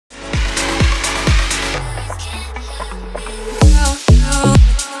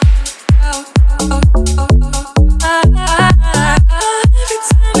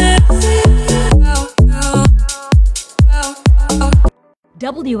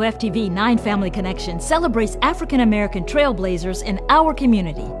WFTV 9 Family Connection celebrates African American trailblazers in our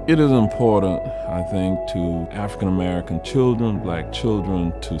community. It is important, I think, to African American children, black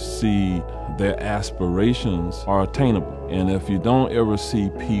children, to see their aspirations are attainable. And if you don't ever see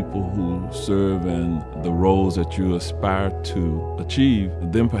people who serve in the roles that you aspire to achieve,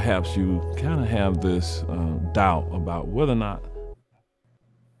 then perhaps you kind of have this doubt about whether or not.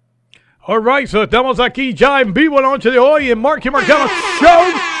 All right, so estamos aquí ya en vivo la noche de hoy en Marky Marcano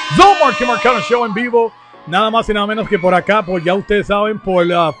Show. The Marky Marcano Show en vivo. Nada más y nada menos que por acá, por ya ustedes saben, por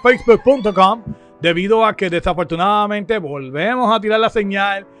facebook.com. Debido a que desafortunadamente volvemos a tirar la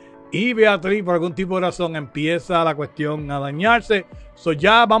señal y Beatriz por algún tipo de razón empieza la cuestión a dañarse. So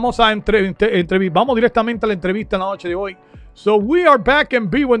ya vamos a vamos directamente a la entrevista la noche de hoy. So we are back in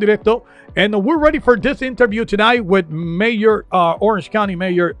vivo en directo, and we're ready for this interview tonight with Mayor, Orange County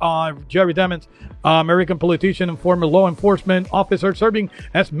Mayor Jerry Demings, American politician and former law enforcement officer serving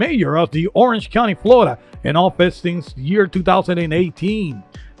as mayor of the Orange County, Florida, in office since year 2018.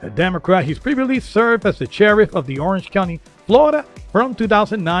 A Democrat, he's previously served as the sheriff of the Orange County, Florida, from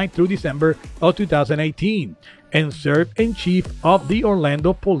 2009 through December of 2018. And served in chief of the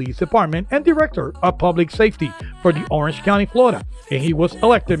Orlando Police Department and director of public safety for the Orange County, Florida. And he was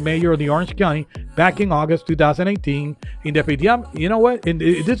elected mayor of the Orange County back in August 2018. You know what? And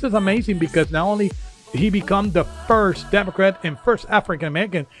this is amazing because not only he became the first Democrat and first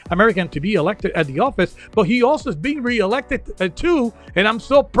African American to be elected at the office, but he also is being re-elected too. And I'm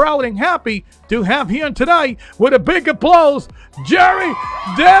so proud and happy to have here tonight with a big applause, Jerry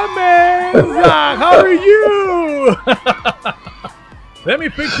Demings. How are you? Let me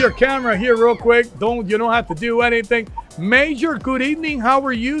fix your camera here real quick. You don't have to do anything. Major, good evening. How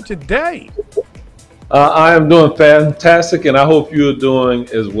are you today? I am doing fantastic, and I hope you're doing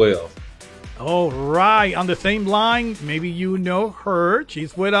as well. All right, on the same line, maybe you know her.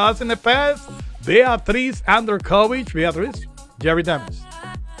 She's with us in the past. Beatriz Anderkovich. Beatriz, Jerry Demings.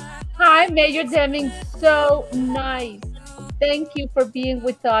 Hi, Mayor Demings. So nice. Thank you for being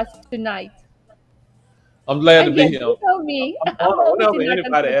with us tonight. I'm glad to be here. You know me. Whenever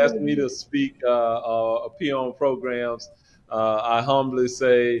anybody asks me to speak, appear on programs, I humbly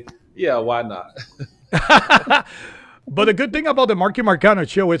say, yeah, why not? But the good thing about the Marky Marcano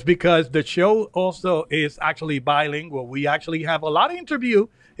show is because the show also is actually bilingual. We actually have a lot of interview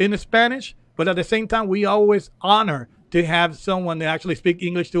in Spanish, but at the same time, we always honor to have someone that actually speak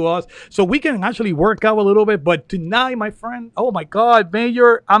English to us. So we can actually work out a little bit. But tonight, my friend, oh my God,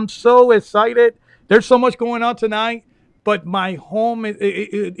 Mayor, I'm so excited. There's so much going on tonight. But my home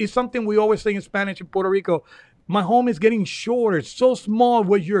is something we always say in Spanish in Puerto Rico. My home is getting shorter. It's so small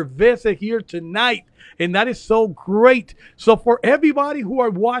with your visit here tonight. And that is so great. So for everybody who are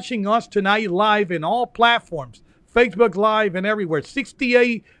watching us tonight live in all platforms, Facebook Live and everywhere,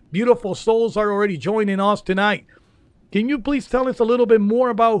 68 beautiful souls are already joining us tonight. Can you please tell us a little bit more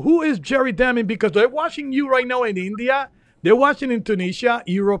about who is Jerry Demings? Because they're watching you right now in India. They're watching in Tunisia,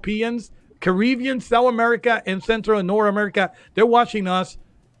 Europeans, Caribbean, South America, and Central and North America. They're watching us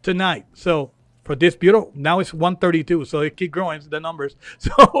tonight. So for this beautiful, now it's 132, so it keep growing the numbers.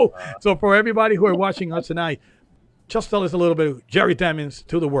 So for everybody who are watching us tonight, just tell us a little bit of Jerry Demings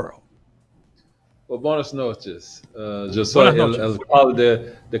to the world. Well, buenas noches. Yo soy el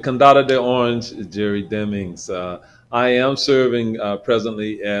alcalde de Condado de Orange, Jerry Demings. I am serving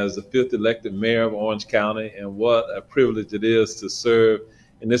presently as the 5th elected mayor of Orange County, and what a privilege it is to serve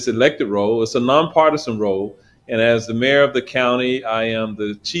in this elected role. It's a nonpartisan role. And as the mayor of the county, I am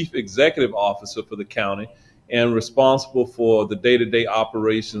the chief executive officer for the county and responsible for the day-to-day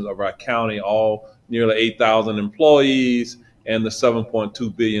operations of our county, all nearly 8,000 employees and the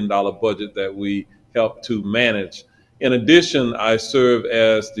 $7.2 billion budget that we help to manage. In addition, I serve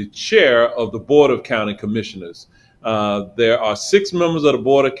as the chair of the Board of County Commissioners. There are 6 members of the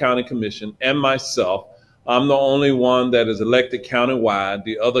Board of County Commission and myself. I'm the only one that is elected countywide.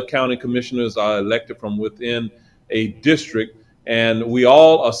 The other county commissioners are elected from within a district, and we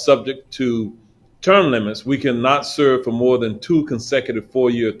all are subject to term limits. We cannot serve for more than 2 consecutive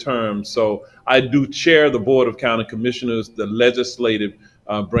 4-year terms. So I do chair the Board of County Commissioners, the legislative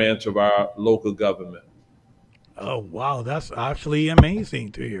branch of our local government. Oh, wow. That's actually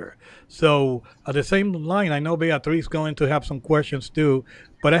amazing to hear. So at the same line, I know Beatriz is going to have some questions too,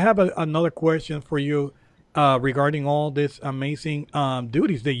 but I have another question for you. Regarding all this amazing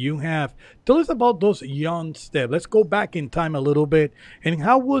duties that you have. Tell us about those young steps. Let's go back in time a little bit. And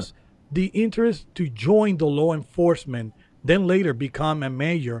how was the interest to join the law enforcement, then later become a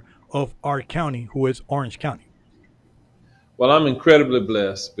mayor of our county, who is Orange County? Well, I'm incredibly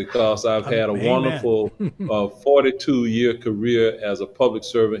blessed because I've had a wonderful 42-year career as a public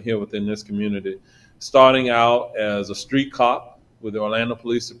servant here within this community, starting out as a street cop with the Orlando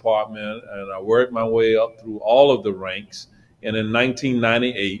Police Department, and I worked my way up through all of the ranks. And in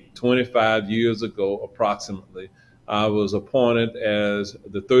 1998, 25 years ago approximately, I was appointed as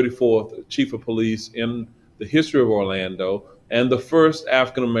the 34th Chief of Police in the history of Orlando and the first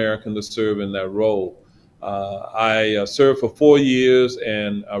African American to serve in that role. I served for 4 years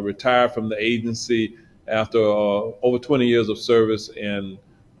and retired from the agency after over 20 years of service in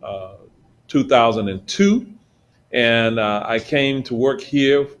 2002. And I came to work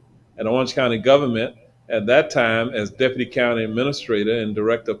here at Orange County government at that time as Deputy County Administrator and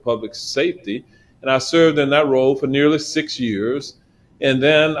Director of Public Safety. And I served in that role for nearly 6 years. And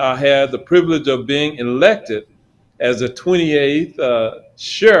then I had the privilege of being elected as the 28th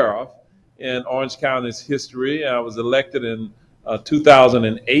sheriff in Orange County's history. I was elected in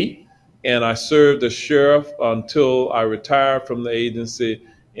 2008, and I served as sheriff until I retired from the agency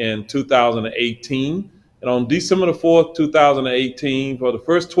in 2018. And on December the 4th, 2018, for the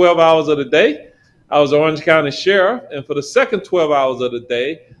first 12 hours of the day, I was the Orange County sheriff, and for the second 12 hours of the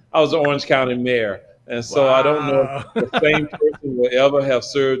day, I was the Orange County mayor. And so I don't know if the same person will ever have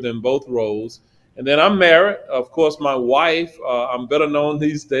served in both roles. And then I'm married. Of course, my wife, I'm better known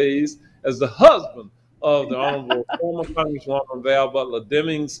these days as the husband of the Honorable former Congresswoman Val Butler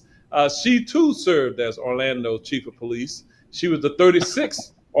Demings. She too served as Orlando Chief of Police. She was the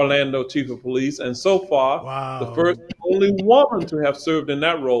 36th Orlando Chief of Police, and so far, the first only woman to have served in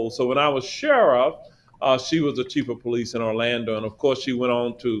that role. So when I was sheriff, she was the Chief of Police in Orlando, and of course, she went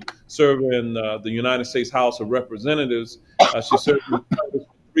on to serve in the United States House of Representatives. She served in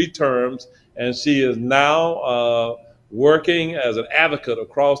 3 terms, and she is now working as an advocate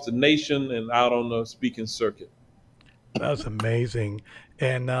across the nation and out on the speaking circuit. That's amazing.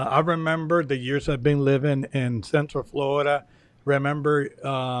 And I remember the years I've been living in Central Florida. Remember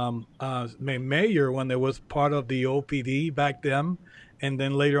Mayor when there was part of the OPD back then, and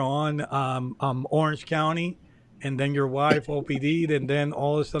then later on Orange County, and then your wife OPD, and then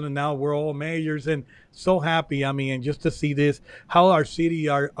all of a sudden now we're all mayors, and so happy. I mean, and just to see this, how our city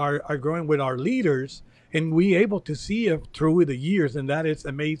are growing with our leaders, and we able to see it through the years, and that is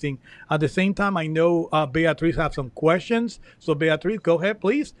amazing. At the same time, I know Beatriz have some questions. So Beatriz, go ahead,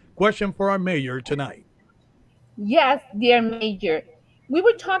 please. Question for our mayor tonight. Yes, dear Major. We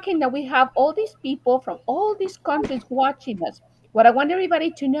were talking that we have all these people from all these countries watching us. What I want everybody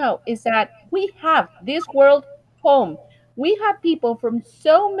to know is that we have this world home. We have people from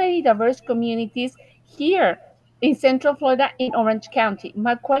so many diverse communities here in Central Florida, in Orange County.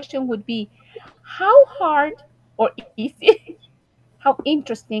 My question would be, how hard or easy, how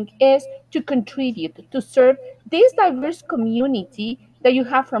interesting is to contribute, to serve this diverse community that you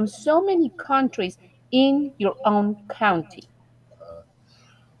have from so many countries in your own county?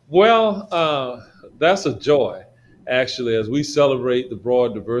 Well, that's a joy, actually, as we celebrate the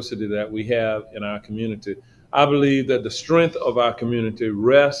broad diversity that we have in our community. I believe that the strength of our community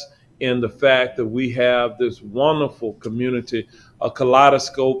rests in the fact that we have this wonderful community, a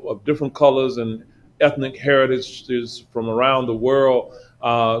kaleidoscope of different colors and ethnic heritages from around the world.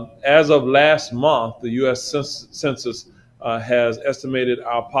 As of last month, the U.S. Census has estimated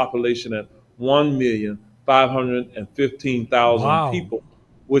our population at 1,515,000 people,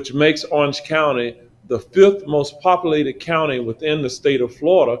 which makes Orange County the 5th most populated county within the state of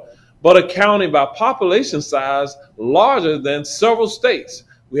Florida, but a county by population size larger than several states.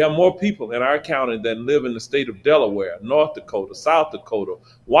 We have more people in our county than live in the state of Delaware, North Dakota, South Dakota,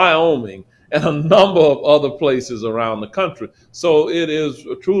 Wyoming, and a number of other places around the country. So it is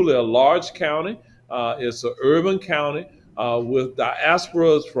truly a large county. It's an urban county with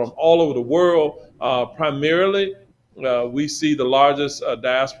diasporas from all over the world. Primarily, we see the largest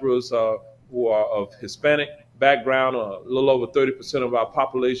diasporas who are of Hispanic background. A little over 30% of our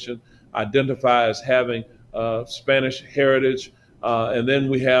population identify as having Spanish heritage. And then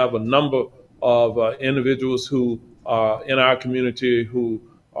we have a number of individuals who are in our community who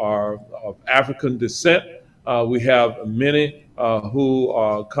are of African descent. We have many who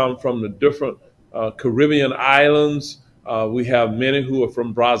come from the different Caribbean islands. We have many who are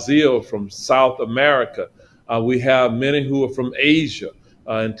from Brazil, from South America. We have many who are from Asia,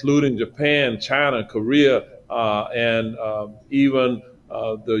 including Japan, China, Korea, and even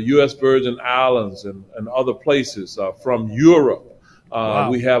the U.S. Virgin Islands and other places, from Europe.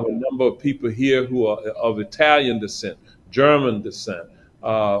 We have a number of people here who are of Italian descent, German descent,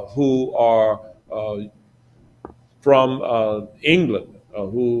 who are from England,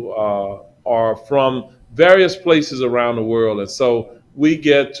 who are from various places around the world. And so we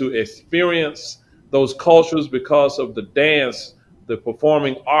get to experience those cultures because of the dance, the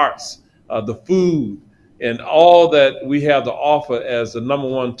performing arts, the food, and all that we have to offer as the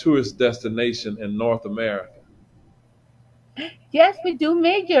 #1 tourist destination in North America. Yes, we do,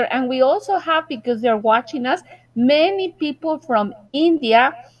 Major. And we also have, because they're watching us, many people from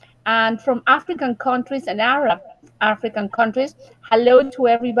India and from African countries and Arab African countries. Hello to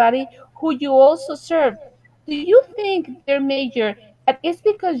everybody who you also serve. Do you think, dear Major, that it's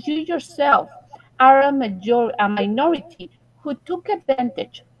because you yourself are a minority who took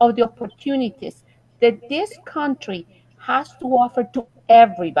advantage of the opportunities that this country has to offer to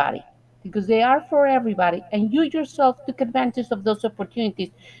everybody? Because they are for everybody, and you yourself took advantage of those opportunities.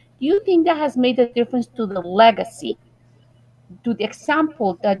 Do you think that has made a difference to the legacy, to the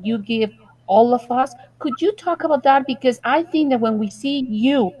example that you give all of us? Could you talk about that? Because I think that when we see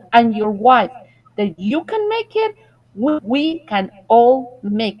you and your wife, that you can make it, we can all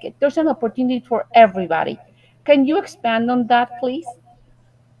make it. There's an opportunity for everybody. Can you expand on that, please?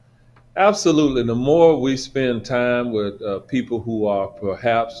 Absolutely. The more we spend time with people who are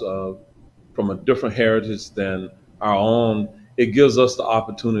perhaps from a different heritage than our own, it gives us the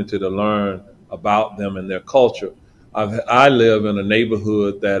opportunity to learn about them and their culture. I live in a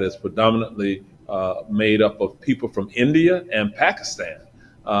neighborhood that is predominantly made up of people from India and Pakistan.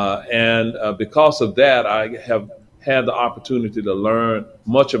 Because of that, I have had the opportunity to learn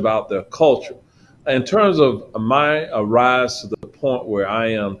much about their culture. In terms of my rise to the point where I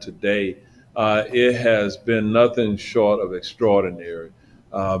am today, it has been nothing short of extraordinary.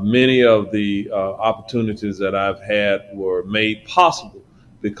 Many of the opportunities that I've had were made possible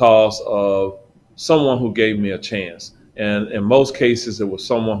because of someone who gave me a chance. And in most cases, it was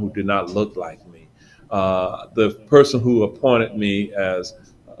someone who did not look like me. The person who appointed me as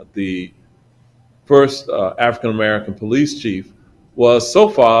the first African-American police chief was so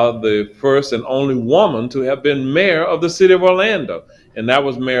far the first and only woman to have been mayor of the city of Orlando, and that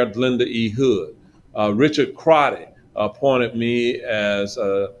was Mayor Glenda E. Hood. Richard Crotty appointed me as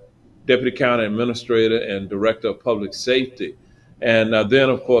Deputy County Administrator and Director of Public Safety. And then,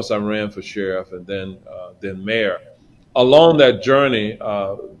 of course, I ran for sheriff and then mayor. Along that journey,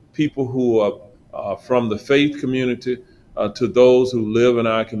 people who are from the faith community to those who live in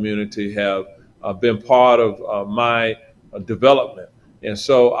our community have been part of my development. And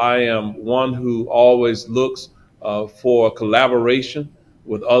so I am one who always looks for collaboration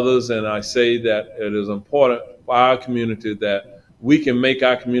with others. And I say that it is important for our community that we can make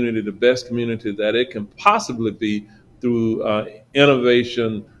our community the best community that it can possibly be through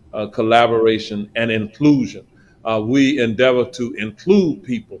innovation, collaboration, and inclusion. We endeavor to include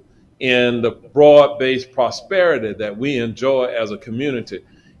people in the broad-based prosperity that we enjoy as a community.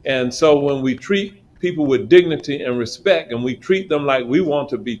 And so when we treat people with dignity and respect, and we treat them like we want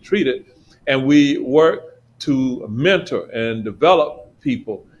to be treated, and we work to mentor and develop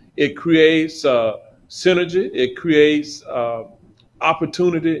people, it creates synergy, it creates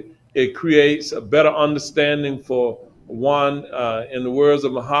opportunity, it creates a better understanding for one. In the words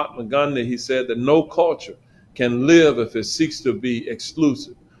of Mahatma Gandhi, he said that no culture can live if it seeks to be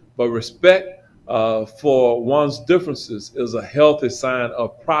exclusive, but respect for one's differences is a healthy sign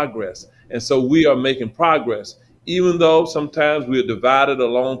of progress. And so we are making progress, even though sometimes we are divided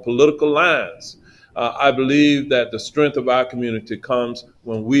along political lines. I believe that the strength of our community comes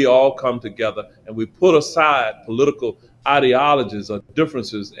when we all come together and we put aside political ideologies or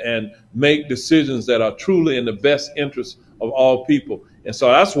differences and make decisions that are truly in the best interest of all people. And so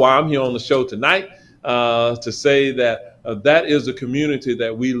that's why I'm here on the show tonight to say that that is the community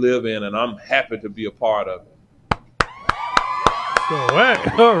that we live in, and I'm happy to be a part of it.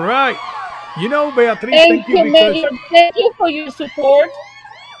 All right. You know, Beatriz, thank you, Mayor. Thank you for your support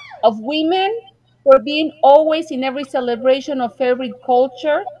of women, for being always in every celebration of every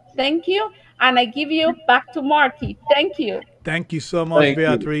culture. Thank you. And I give you back to Marky. Thank you. Thank you so much,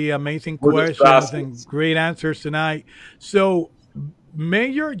 Beatriz. Amazing questions and great answers tonight. So,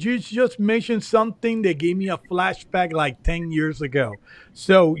 Mayor, you just mentioned something that gave me a flashback like 10 years ago.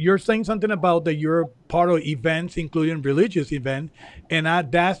 So you're saying something about that you're part of events, including religious events, and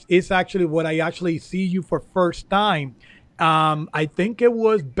that is actually what I actually see you for first time. I think it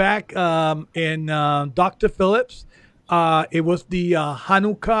was back in Dr. Phillips. It was the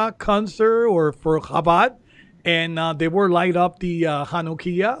Hanukkah concert or for Chabad, and they were light up the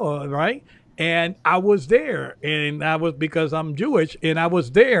Hanukkah, right? And I was there, and that was because I'm Jewish, and I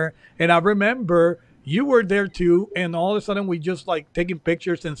was there, and I remember you were there too, and all of a sudden we just like taking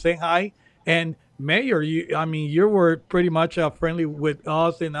pictures and saying hi, and Mayor, I mean, you were pretty much friendly with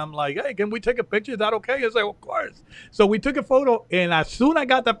us, and I'm like, hey, can we take a picture? Is that okay? I said, of course. So we took a photo, and as soon as I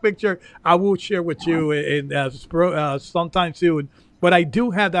got that picture, I will share with you sometime soon. But I do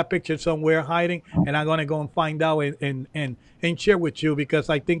have that picture somewhere hiding, and I'm gonna go and find out and share with you because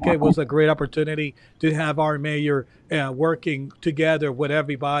I think it was a great opportunity to have our mayor working together with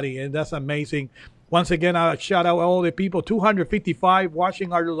everybody, and that's amazing. Once again, I shout out all the people, 255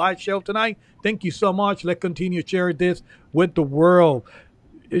 watching our live show tonight. Thank you so much. Let's continue sharing this with the world.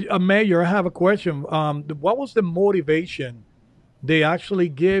 Mayor, I have a question. What was the motivation they actually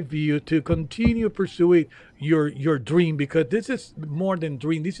give you to continue pursuing your dream? Because this is more than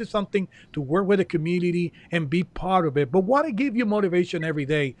dream. This is something to work with the community and be part of it. But what give you motivation every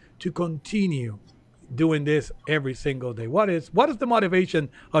day to continue doing this every single day? What is the motivation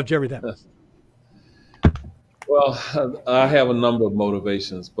of Jerry Demings? Well, I have a number of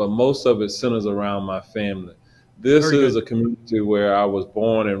motivations, but most of it centers around my family. This is a community where I was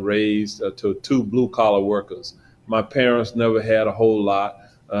born and raised to two blue-collar workers. My parents never had a whole lot.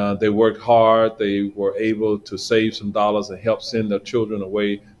 They worked hard. They were able to save some dollars and help send their children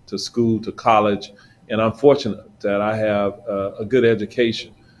away to school, to college. And I'm fortunate that I have a good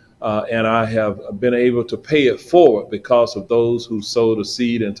education. And I have been able to pay it forward because of those who sowed a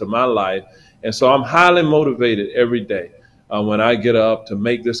seed into my life. And so I'm highly motivated every day when I get up to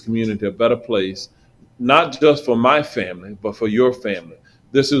make this community a better place, not just for my family, but for your family.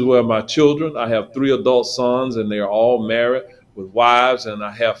 This is where my children, I have 3 adult sons, and they are all married with wives, and I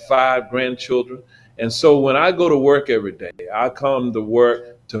have 5 grandchildren. And so when I go to work every day, I come to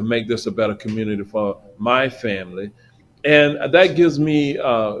work to make this a better community for my family. And that gives me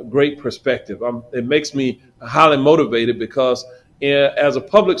great perspective. It makes me highly motivated because as a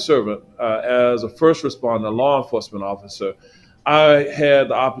public servant, as a first responder, law enforcement officer, I had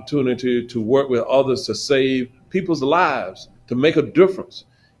the opportunity to work with others to save people's lives, to make a difference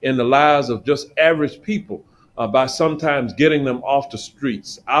in the lives of just average people by sometimes getting them off the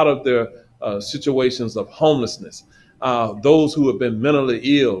streets, out of their situations of homelessness, those who have been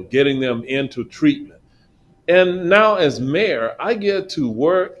mentally ill, getting them into treatment. And now as mayor, I get to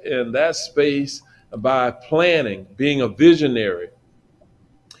work in that space by planning, being a visionary.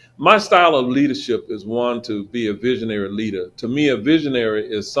 My style of leadership is one to be a visionary leader. To me, a visionary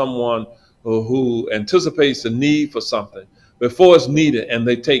is someone who anticipates the need for something before it's needed, and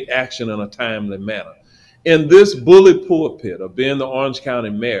they take action in a timely manner. In this bully pulpit of being the Orange County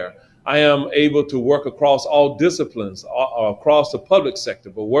mayor, I am able to work across all disciplines, across the public sector,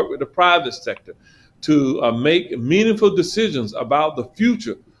 but work with the private sector to make meaningful decisions about the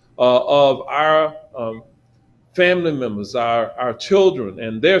future of our family members, our children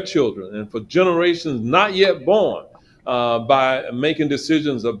and their children, and for generations not yet born, by making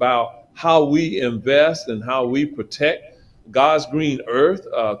decisions about how we invest and how we protect God's green earth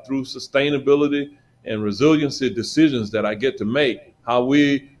through sustainability and resiliency decisions that I get to make, how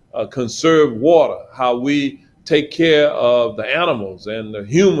we conserve water, how we take care of the animals and the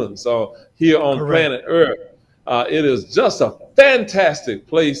humans here on planet Earth. It is just a fantastic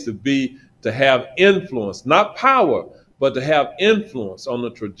place to be, to have influence, not power, but to have influence on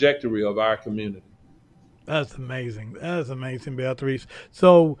the trajectory of our community. That's amazing. That's amazing, Beatriz.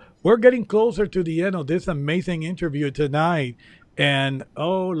 So we're getting closer to the end of this amazing interview tonight. And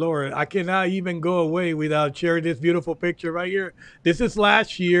oh, Lord, I cannot even go away without sharing this beautiful picture right here. This is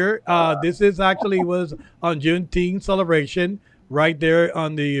last year. This is actually was on Juneteenth celebration right there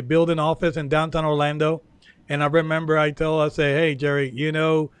on the building office in downtown Orlando. And I remember I told, I say, hey, Jerry, you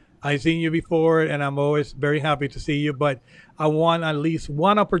know, I've seen you before, and I'm always very happy to see you, but I want at least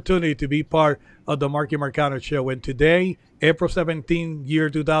one opportunity to be part of the Marky Marcano show. And today, April 17, year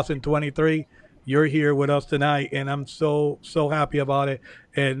 2023, you're here with us tonight, and I'm so happy about it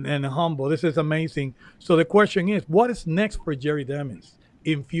and humble. This is amazing. So the question is, what is next for Jerry Demings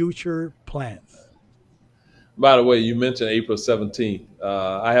in future plans? By the way, you mentioned April 17th.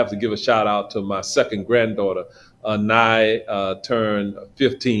 I have to give a shout out to my second granddaughter. Nye turned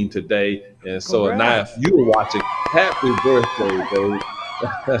 15 today. And so, Nye, if you were watching, happy birthday,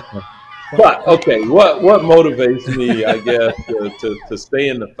 babe. But, okay, what motivates me, I guess, to stay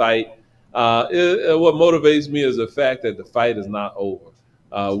in the fight? What motivates me is the fact that the fight is not over.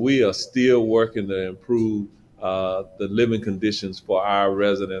 We are still working to improve the living conditions for our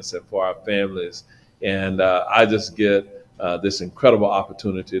residents and for our families. And I just get this incredible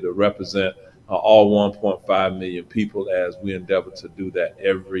opportunity to represent all 1.5 million people as we endeavor to do that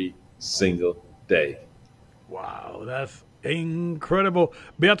every single day. Wow, that's incredible.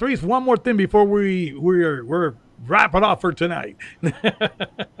 Beatriz, one more thing before we're wrapping up for tonight.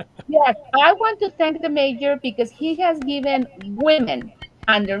 Yes, I want to thank the mayor because he has given women,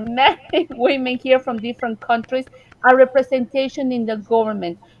 and there are many women here from different countries, a representation in the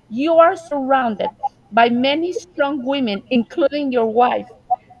government. You are surrounded by many strong women, including your wife,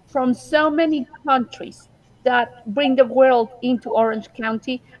 from so many countries that bring the world into Orange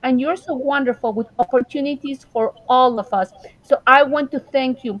County. And you're so wonderful with opportunities for all of us. So I want to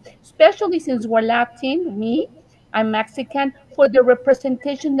thank you, especially since we're Latin, me, I'm Mexican, for the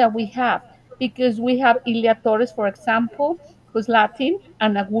representation that we have. Because we have Ilia Torres, for example, who's Latin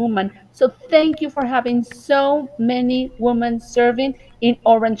and a woman. So thank you for having so many women serving in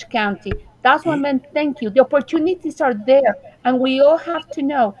Orange County. That's what I meant. Thank you. The opportunities are there. And we all have to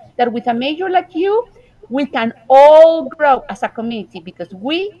know that with a mayor like you, we can all grow as a community because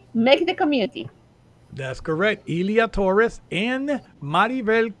we make the community. That's correct. Ilia Torres and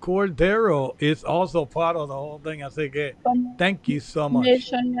Maribel Cordero is also part of the whole thing. Así que thank you so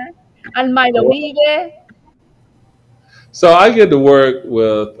much. Almayro Vive. So I get to work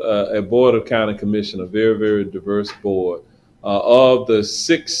with a board of county commission, a very, very diverse board. Of the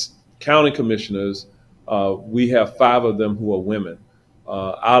 6 county commissioners, we have 5 of them who are women.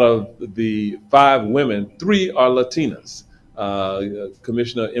 Out of the 5 women, 3 are Latinas.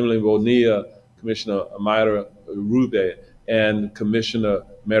 Commissioner Emily Bonilla, Commissioner Mayra Rube, and Commissioner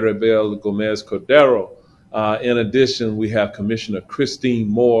Maribel Gomez Cordero. In addition, we have Commissioner Christine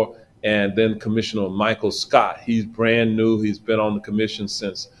Moore and then Commissioner Michael Scott. He's brand new. He's been on the commission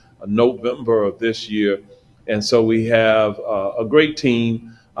since November of this year. And so we have a great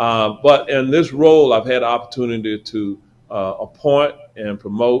team. But in this role, I've had the opportunity to appoint and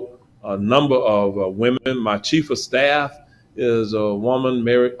promote a number of women. My chief of staff is a woman,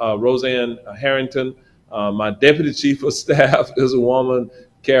 Roseanne Harrington. My deputy chief of staff is a woman,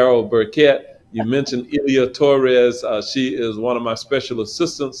 Carol Burkett. You mentioned Ilia Torres. She is one of my special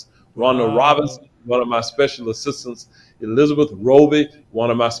assistants. Rhonda Robinson, one of my special assistants. Elizabeth Roby,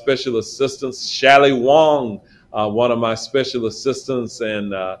 one of my special assistants. Shally Wong, one of my special assistants.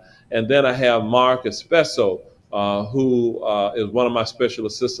 And then I have Mark Espeso, who is one of my special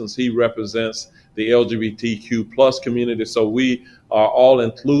assistants. He represents the LGBTQ plus community. So we are all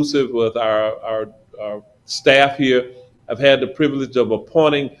inclusive with our staff here. I've had the privilege of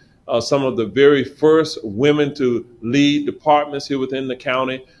appointing some of the very first women to lead departments here within the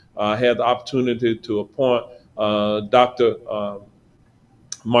county. I had the opportunity to appoint Dr.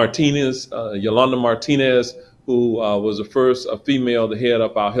 Martinez, Yolanda Martinez, who was the first female to head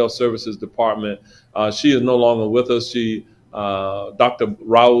up our health services department. She is no longer with us. Dr.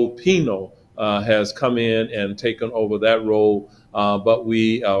 Raul Pino has come in and taken over that role. But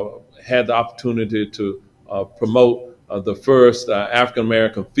we had the opportunity to promote the first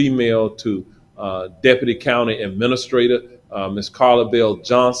African-American female to Deputy County Administrator. Ms. Carla Bell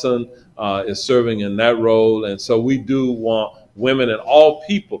Johnson is serving in that role. And so we do want women and all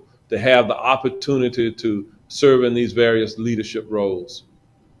people to have the opportunity to serve in these various leadership roles.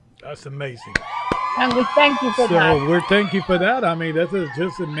 That's amazing. And we thank you for that. So we're thank you for that. I mean, that is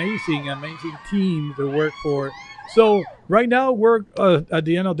just amazing team to work for. So right now we're at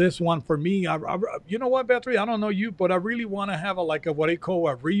the end of this one. For me, you know what, Beatriz? I don't know you, but I really want to have what they call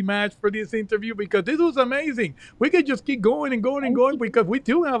a rematch for this interview because this was amazing. We could just keep going and going and going because we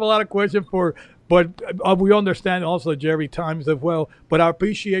do have a lot of questions but we understand also Jerry times as well. But I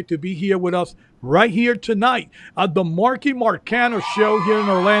appreciate to be here with us right here tonight at the Marky Marcano show here in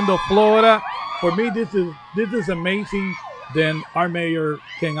Orlando, Florida. For me, this is amazing. Then our mayor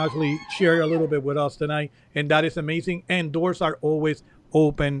can actually share a little bit with us tonight, and that is amazing. And doors are always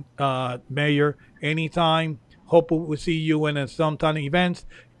open, Mayor, anytime. Hope we'll see you in some kind of events.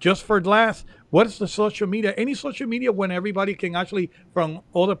 Just for last, what is the social media? Any social media when everybody can actually, from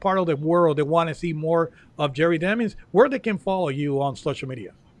other part of the world, they want to see more of Jerry Demings, where they can follow you on social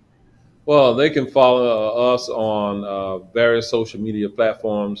media? Well, they can follow us on various social media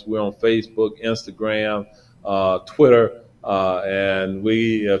platforms. We're on Facebook, Instagram, Twitter. And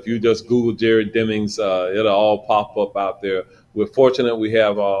if you just Google Jerry Demings, it'll all pop up out there. We're fortunate we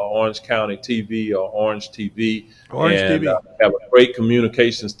have Orange County TV or Orange TV. We have a great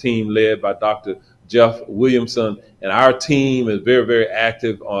communications team led by Dr. Jeff Williamson. And our team is very, very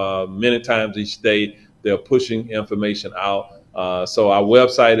active many times each day. They're pushing information out. So our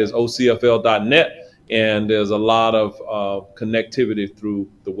website is ocfl.net. And there's a lot of connectivity through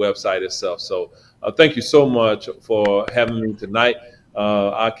the website itself. So thank you so much for having me tonight.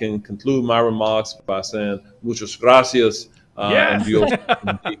 I can conclude my remarks by saying muchas gracias. Yes.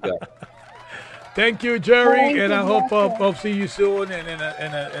 Thank you, Jerry. I hope I'll see you soon and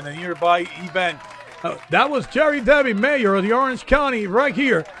in a nearby event. That was Jerry Debbie, Mayor of the Orange County, right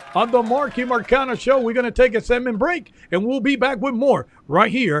here on the Marky Marcano Show. We're going to take a 7-minute break, and we'll be back with more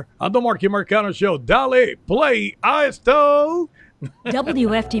right here on the Marky Marcano Show. Dale, play esto.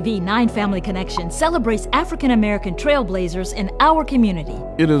 WFTV 9 Family Connection celebrates African American trailblazers in our community.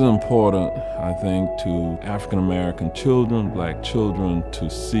 It is important, I think, to African American children, black children,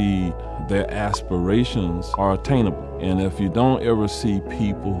 to see their aspirations are attainable. And if you don't ever see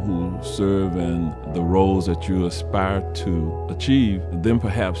people who serve in the roles that you aspire to achieve, then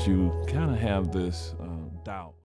perhaps you kind of have this doubt.